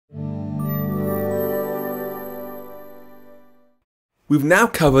We've now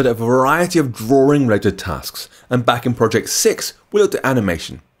covered a variety of drawing-related tasks, and back in project 6, we looked at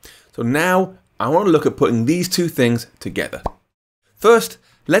animation. So now I want to look at putting these two things together. First,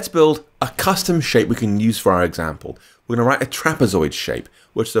 let's build a custom shape we can use for our example. We're going to write a trapezoid shape,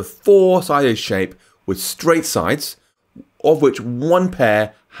 which is a four-sided shape with straight sides, of which one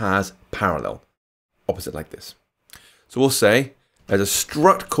pair has parallel, opposite like this. So we'll say there's a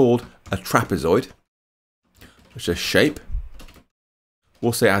struct called a trapezoid, which is a shape.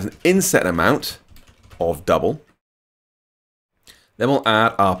 We'll say it has an inset amount of double. Then we'll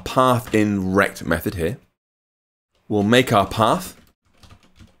add our path in rect method here. We'll make our path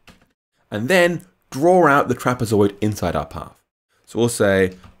and then draw out the trapezoid inside our path. So we'll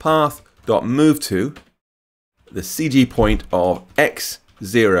say path.move to the CG point of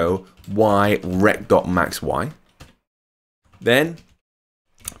x0, y rect.maxy. Then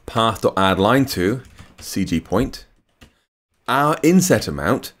path.addLine to CG point. Our inset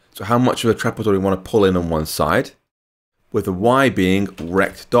amount, so how much of a trapezoid we want to pull in on one side, with the y being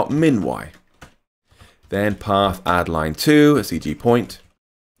rect.minY. Then path add line to a CG point.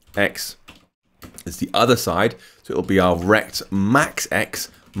 X is the other side, so it'll be our rect max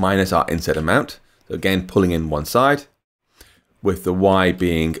x minus our inset amount. So again, pulling in one side, with the y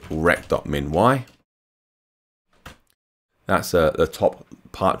being rect.minY. That's the top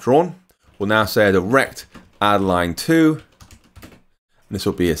part drawn. We'll now say the rect add line to. This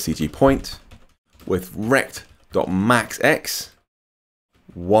will be a CG point with rect.maxx.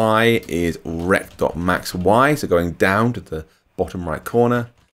 Y is rect.maxy, so going down to the bottom right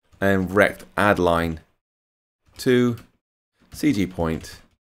corner. And rect add line to CG point.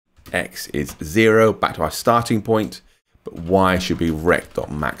 X is 0, back to our starting point, but Y should be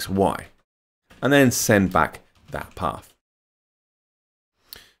rect.maxy. And then send back that path.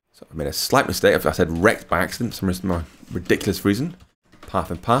 So I made a slight mistake. I said rect by accident for some ridiculous reason.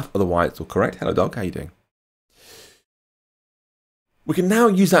 Path and path, otherwise it's all correct. Hello dog, how are you doing? We can now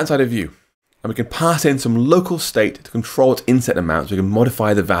use that inside a view, and we can pass in some local state to control its inset amount, so we can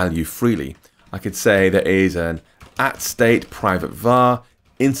modify the value freely. I could say there is an @state private var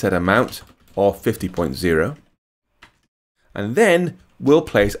inset amount of 50.0, and then we'll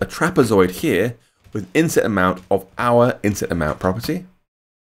place a trapezoid here with inset amount of our inset amount property.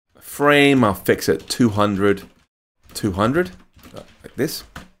 Frame, I'll fix it 200, 200. Like this,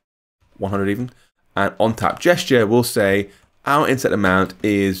 100 even, and on tap gesture we'll say our inset amount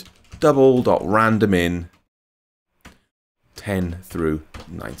is double.random in 10 through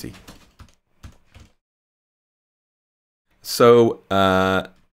 90. So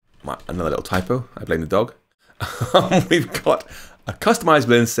another little typo, I blame the dog. We've got a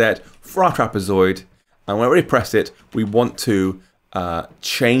customizable inset for our trapezoid, and when we press it, we want to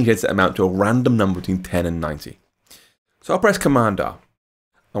change its amount to a random number between 10 and 90. So I'll press Command R.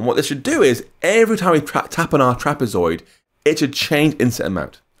 And what this should do is, every time we tap on our trapezoid, it should change inset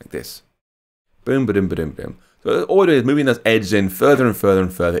amount, like this. Boom, ba-doom, ba-doom, boom. So all it is moving those edges in further and further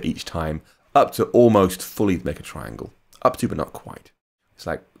and further each time, up to almost fully make a triangle. Up to, but not quite. It's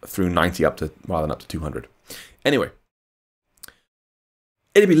like through 90 up to, rather than up to 200. Anyway.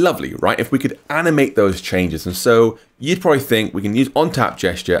 It'd be lovely, right, if we could animate those changes. And so you'd probably think we can use on-tap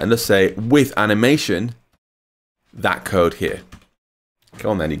gesture and let's say with animation, that code here.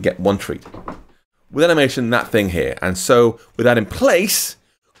 Come on then, you get one treat. With animation, that thing here. And so with that in place,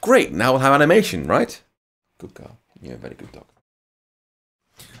 great, now we'll have animation, right? Good girl. You're a very good dog.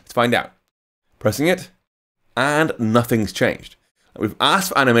 Let's find out. Pressing it, and nothing's changed. We've asked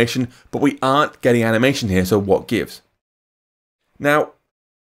for animation, but we aren't getting animation here, so what gives? Now,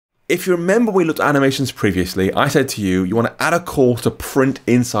 if you remember we looked at animations previously, I said to you, you want to add a call to print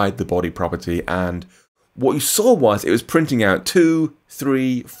inside the body property, and what you saw was it was printing out 2,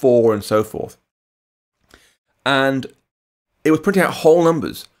 3, 4, and so forth. And it was printing out whole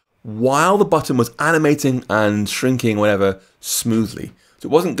numbers while the button was animating and shrinking, whatever, smoothly. So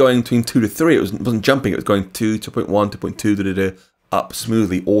it wasn't going between 2 to 3, it wasn't jumping, it was going 2, 2.1, 2.2, up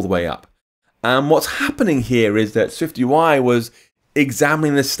smoothly all the way up. And what's happening here is that SwiftUI was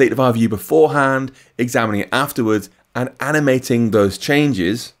examining the state of our view beforehand, examining it afterwards, and animating those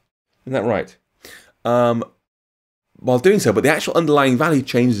changes. Isn't that right? While doing so, but the actual underlying value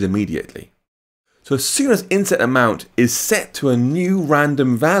changes immediately. So as soon as inset amount is set to a new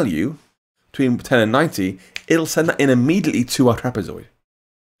random value between 10 and 90, it'll send that in immediately to our trapezoid.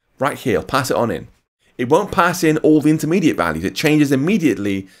 Right here, it'll pass it on in. It won't pass in all the intermediate values. It changes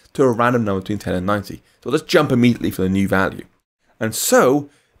immediately to a random number between 10 and 90. So it'll just jump immediately for the new value. And so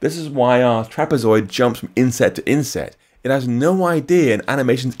this is why our trapezoid jumps from inset to inset. It has no idea an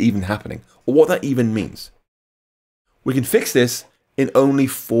animation's even happening, or what that even means. We can fix this in only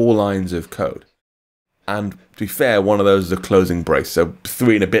 4 lines of code. And to be fair, one of those is a closing brace, so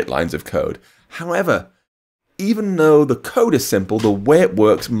 3 and a bit lines of code. However, even though the code is simple, the way it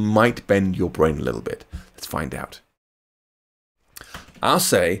works might bend your brain a little bit. Let's find out. I'll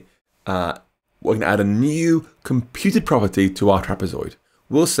say we're going to add a new computed property to our trapezoid.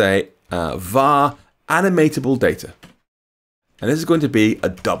 We'll say var animatableData. And this is going to be a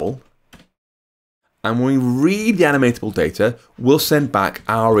double. And when we read the animatableData, we'll send back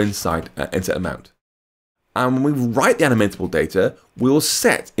our insight amount. And when we write the animatableData, we'll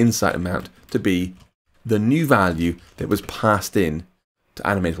set insight amount to be the new value that was passed in to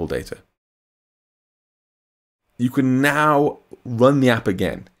animatableData. You can now run the app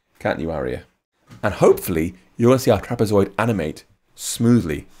again, can't you, Aria? And hopefully, you're going to see our trapezoid animate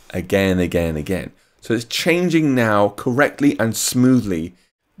smoothly again, again, again. So it's changing now correctly and smoothly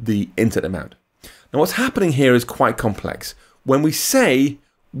the inset amount. Now what's happening here is quite complex. When we say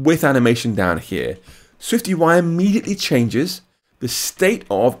with animation down here, SwiftUI immediately changes the state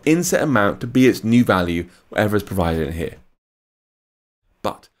of inset amount to be its new value, whatever is provided in here.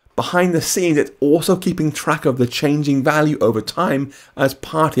 But behind the scenes, it's also keeping track of the changing value over time as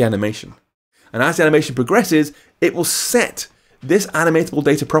part of the animation. And as the animation progresses, it will set this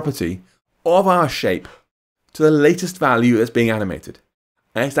animatableData property of our shape to the latest value that's being animated.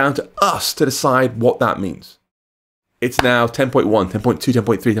 And it's down to us to decide what that means. It's now 10.1, 10.2,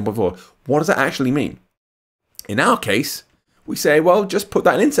 10.3, 10.4. What does that actually mean? In our case, we say, well, just put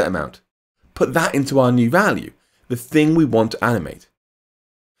that in inset amount. Put that into our new value, the thing we want to animate.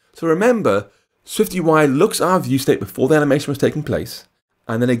 So remember, SwiftUI looks at our view state before the animation was taking place,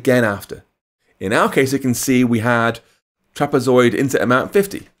 and then again after. In our case, you can see we had trapezoid inset amount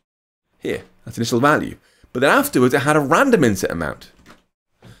 50. Here, that's initial value. But then afterwards, it had a random inset amount.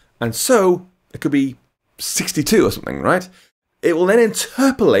 And so, it could be 62 or something, right? It will then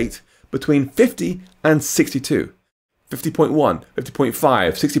interpolate between 50 and 62. 50.1, 50.5,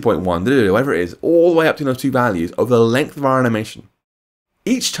 60.1, whatever it is, all the way up to those two values over the length of our animation.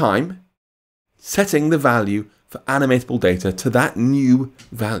 Each time, setting the value for animatableData to that new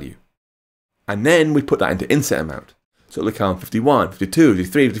value. And then we put that into inset amount. So it'll count 51, 52,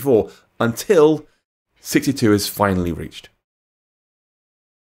 53, 54, until 62 is finally reached.